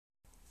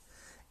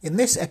In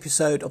this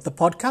episode of the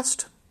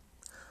podcast,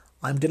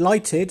 I'm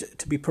delighted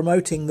to be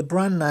promoting the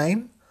brand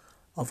name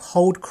of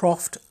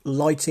Holdcroft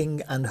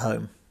Lighting and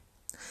Home.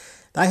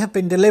 They have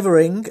been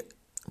delivering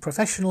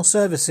professional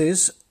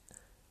services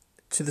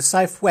to the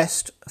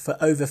Southwest for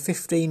over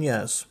 15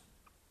 years.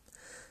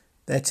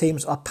 Their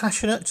teams are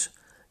passionate,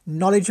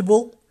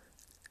 knowledgeable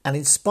and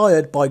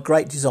inspired by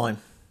great design.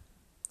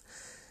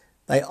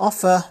 They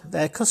offer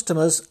their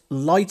customers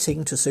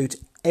lighting to suit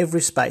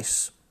every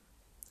space,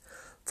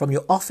 from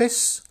your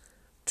office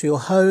to your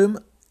home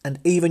and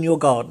even your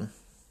garden,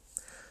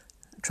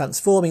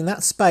 transforming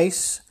that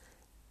space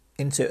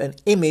into an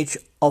image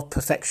of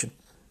perfection.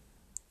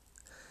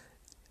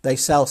 They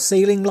sell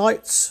ceiling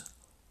lights,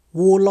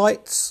 wall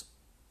lights,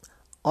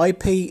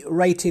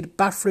 IP-rated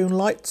bathroom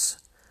lights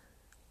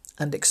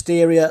and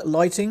exterior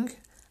lighting,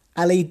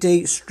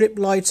 LED strip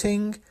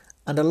lighting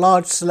and a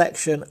large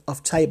selection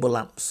of table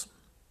lamps.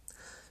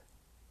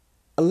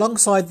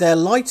 Alongside their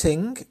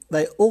lighting,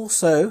 they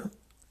also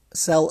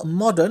sell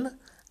modern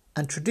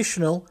and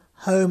traditional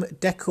home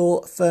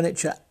decor,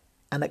 furniture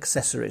and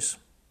accessories.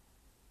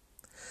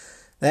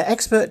 Their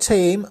expert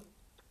team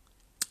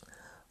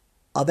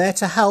are there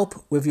to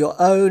help with your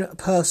own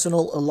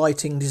personal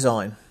lighting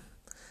design.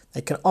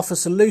 They can offer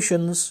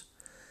solutions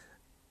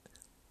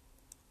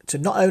to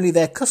not only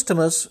their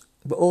customers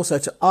but also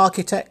to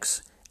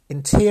architects,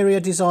 interior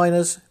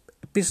designers,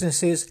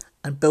 businesses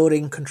and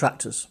building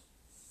contractors.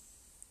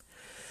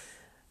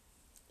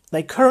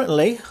 They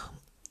currently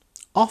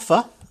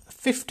offer a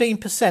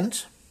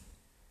 15%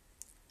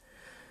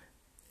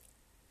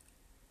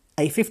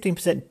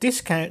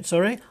 discount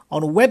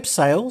on web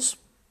sales,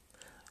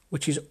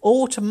 which is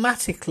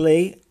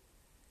automatically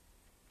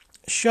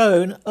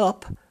shown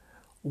up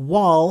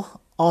while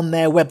on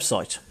their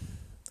website.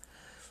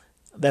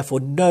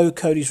 Therefore, no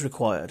code is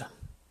required.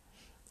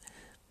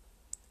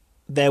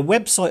 Their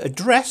website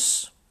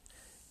address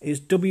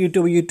is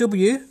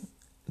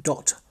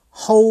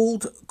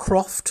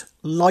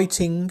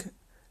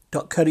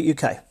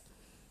www.holdcroftlighting.co.uk.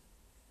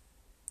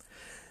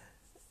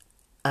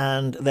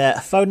 And their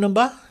phone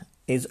number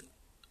is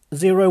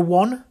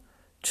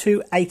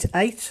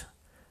 01288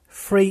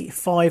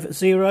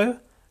 350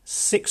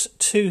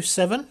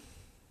 627,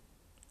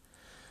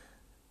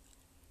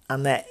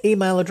 and their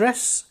email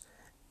address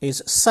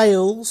is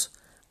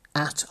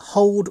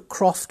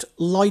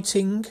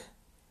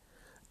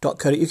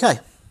sales@holdcroftlighting.co.uk.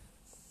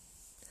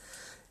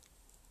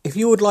 If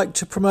you would like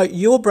to promote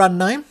your brand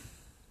name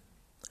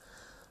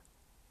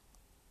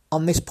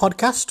on this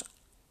podcast,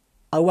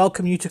 I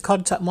welcome you to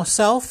contact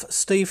myself,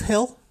 Steve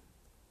Hill,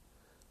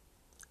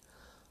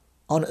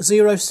 on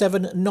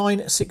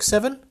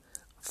 07967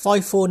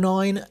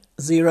 549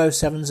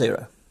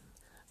 070.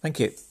 Thank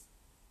you.